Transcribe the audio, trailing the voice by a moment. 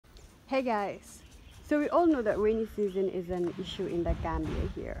Hey guys, so we all know that rainy season is an issue in the Gambia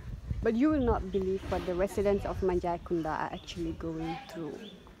here, but you will not believe what the residents of Manjaikunda are actually going through.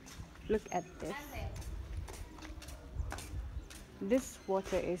 Look at this. This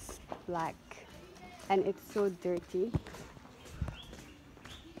water is black and it's so dirty.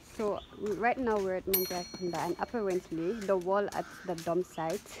 So right now we're at Manjaikunda and apparently the wall at the dump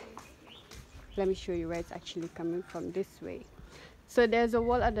site, let me show you where it's actually coming from, this way. So there's a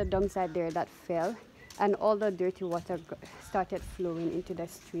wall at the dump site there that fell and all the dirty water started flowing into the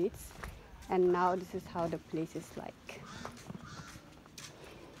streets, and now this is how the place is like.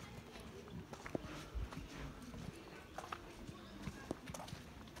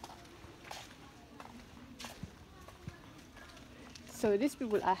 So these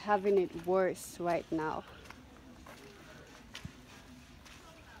people are having it worse right now.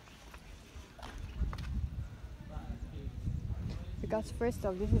 Because first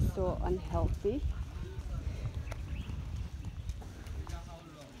off, this is so unhealthy.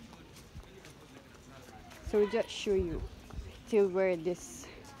 So we'll just show you till where this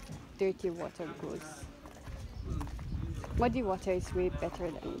dirty water goes. Muddy water is way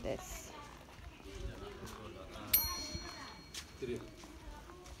better than this.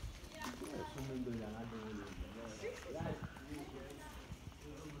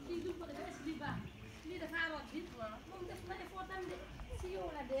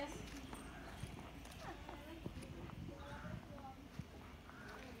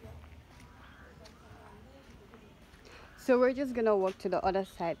 So we're just gonna walk to the other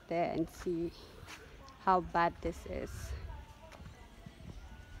side there and see how bad this is.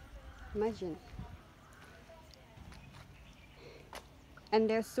 Imagine. And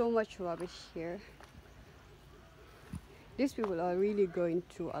there's so much rubbish here. These people are really going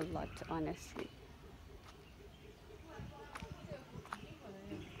through a lot, honestly.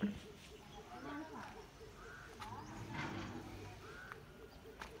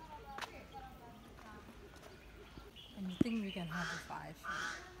 And you think we can have a 5?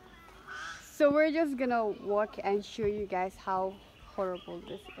 So we're just gonna walk and show you guys how horrible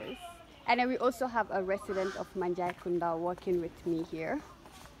this is. And then we also have a resident of Manjaikunda working with me here.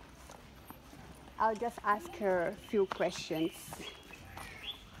 I'll just ask her a few questions.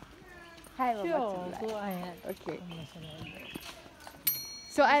 Hi, Sure, go ahead. Okay.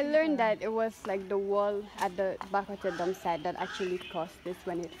 So I learned that it was like the wall at the Bakoteh dump site that actually caused this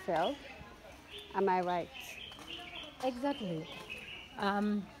when it fell. Am I right? Exactly.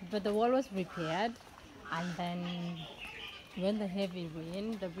 But the wall was repaired, and then when the heavy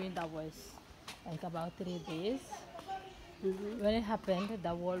rain, the rain that was like about 3 days, when it happened,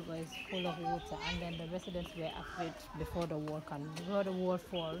 the wall was full of water, and then the residents were afraid before the wall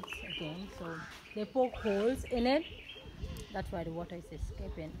falls again. So they poke holes in it. That's why the water is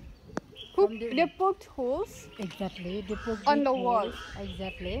escaping. They poked holes? Exactly. They poked on the holes. wall?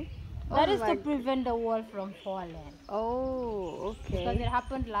 Exactly. Oh That is to prevent the wall from falling. Oh, okay. Because it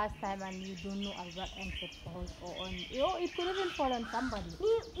happened last time and you don't know at what end it falls or on. It could even fall on somebody.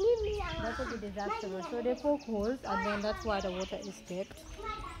 That would be disastrous. So they poke holes and then that's why the water escaped.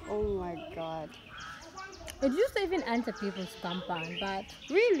 Oh my god. It used to even enter people's compound, but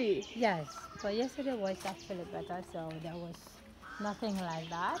Really? yes. But yesterday was actually better, so there was nothing like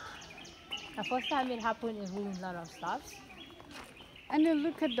that. The first time it happened, it ruined a lot of stuff. And then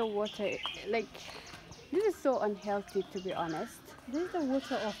look at the water. Like, this is so unhealthy, to be honest. This is the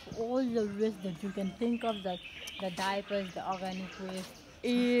water of all the waste that you can think of, the diapers, the organic waste, Ew.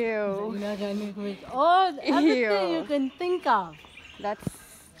 the inorganic waste, everything you can think of. That's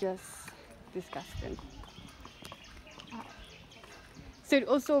just disgusting. So it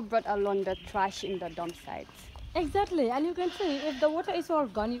also brought along the trash in the dump sites. Exactly, and you can see if the water is all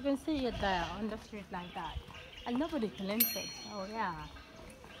gone, you can see it there on the street like that. And nobody cleans it. Oh yeah.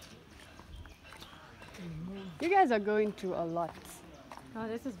 You guys are going through a lot. No,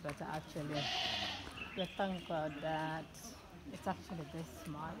 this is better actually. We thank God that it's actually this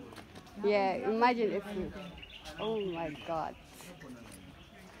small. Yeah, imagine if you... Oh my god.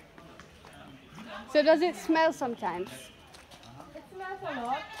 So does it smell sometimes? It smells a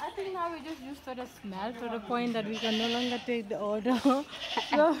lot. I think now we just used to the smell to the point that we can no longer take the odor.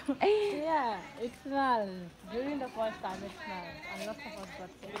 So, yeah, it smells. During the first time it smells. And lots of us got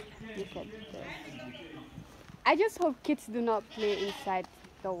sick. Look at this. I just hope kids do not play inside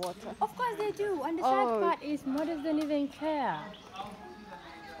the water. Of course they do. And the sad part is mothers don't even care.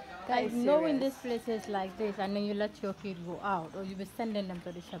 Like knowing these places like this and then you let your kid go out or you be sending them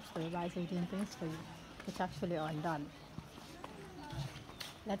to the shops to buy certain things for you. It's actually undone.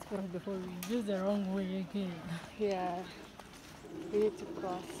 Let's cross before we use the wrong way again. Yeah, we need to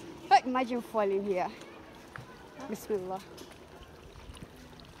cross. But imagine falling here. Bismillah.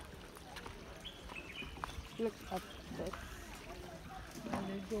 Look at this.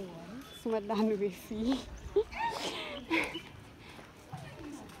 Sumadami wifi.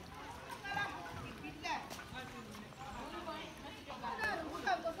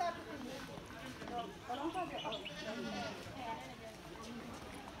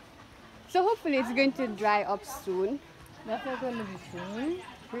 So hopefully it's going to dry up soon. That's not going to be soon.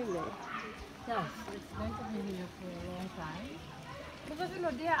 Really? Yes, it's going to be here for a long time. Because you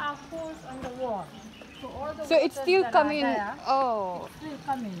know there are holes on the wall. So all the So it's waters still that are coming. there, Oh. it's still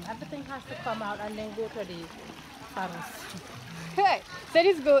coming. Everything has to come out and then go to the forest. Hey, so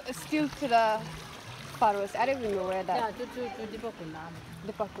this go still to the Faros. I don't even know where Yeah, that to Dipakunda.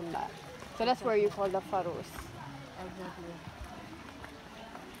 the Pakunda. So that's where you call the Faros. Exactly.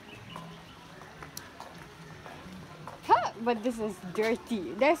 Huh, but this is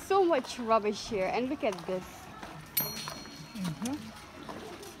dirty. There's so much rubbish here, and look at this.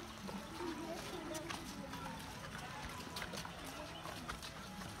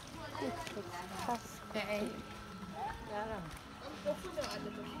 It's disgusting. Yeah.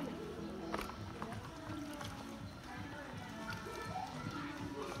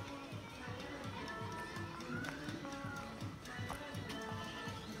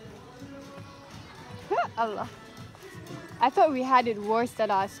 Allah. I thought we had it worse at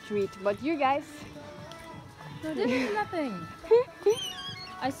our street, but you guys, No, this is nothing.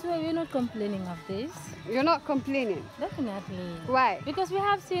 I swear we're not complaining of this. you're not complaining. Definitely. Why? Because we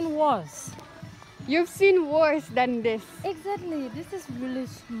have seen worse. You've seen worse than this. Exactly. This is really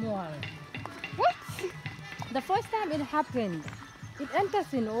small. What? The first time it happened, it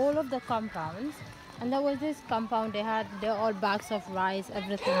enters in all of the compounds. And there was this compound, they're all bags of rice,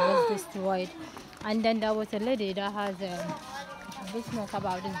 everything was destroyed. And then there was a lady that has a business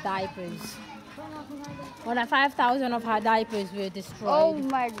about his diapers. More than 5,000 of her diapers were destroyed. Oh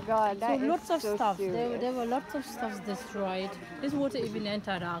my God, So that is lots of so stuff. serious. There were lots of stuff destroyed. This water even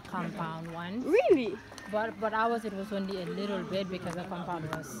entered our compound once. Really? But ours it was only a little bit because the compound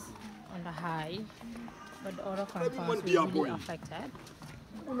was on the high. But the other compounds were really affected.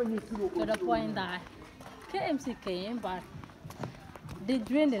 To the point that KMC came, but they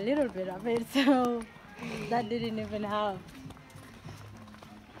drained a little bit of it, so that didn't even help.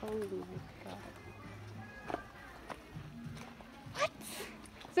 Oh my God. What?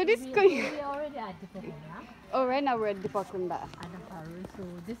 So this We could. already at the Pokemon. Oh, right now we're at Dipakunda. At the Paru, so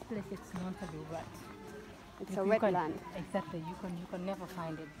this place is known to be wet. It's If a you can- wetland. Exactly, you can never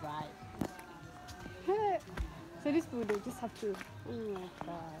find it dry. So this food, they just have to. Oh my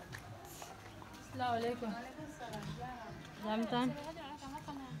God. Assalamu alaikum. Jamtan.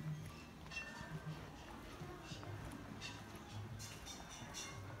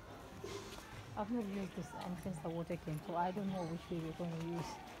 I've not used this and since the water came, so I don't know which way we're going to use.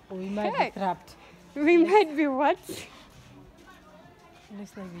 Or we might Hey. be trapped. We might be what?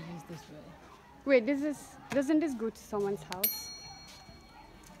 Looks like we use this way. Wait, doesn't this go to someone's house?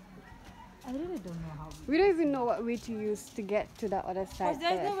 I really don't know how. We don't even know what way to use to get to the other side Because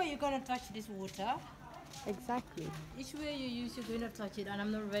there's there. no way you're going to touch this water. Exactly. Each way you use, you're going to touch it, and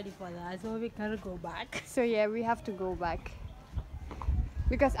I'm not ready for that, so we can't go back. So yeah, we have to go back.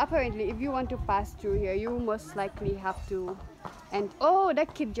 Because apparently if you want to pass through here, you most likely have to. And oh,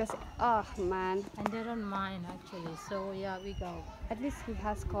 that kid just, oh man. And they don't mind actually, so yeah, we go. At least he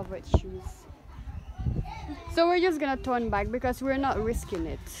has covered shoes. So we're just gonna turn back because we're not risking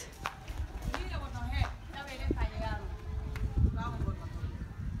it.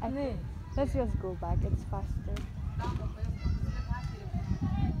 Let's just go back, it's faster.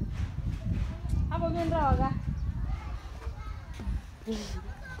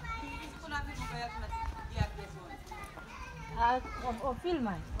 Film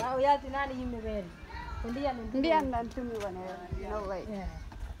Hindi andan tumiwan eh. No way. Yeah.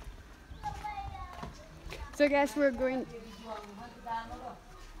 So guys, we're going.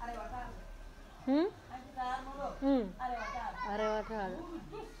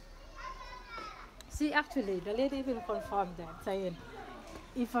 See, actually, the lady even confirmed that, saying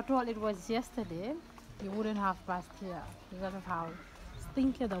if at all it was yesterday, you wouldn't have passed here because of how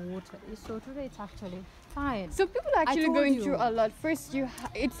stinky the water is. So today it's actually fine. So people are actually told going you. through a lot. First,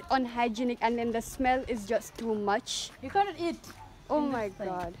 it's unhygienic, and then the smell is just too much. You cannot eat. Oh in my this thing.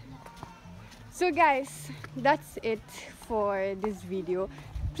 God. So guys, that's it for this video.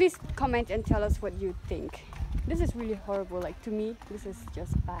 Please comment and tell us what you think. This is really horrible. Like, to me, this is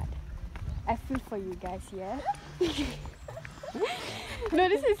just bad. I feel for you guys, yeah? No,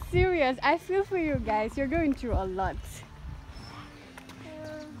 this is serious. I feel for you guys. You're going through a lot.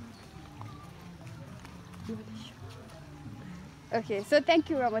 Okay, so thank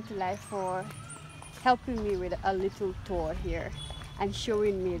you, Ramatulai, for helping me with a little tour here and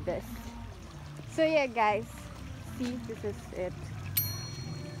showing me this. So yeah, guys, see, this is it.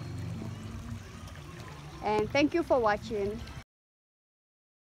 And thank you for watching.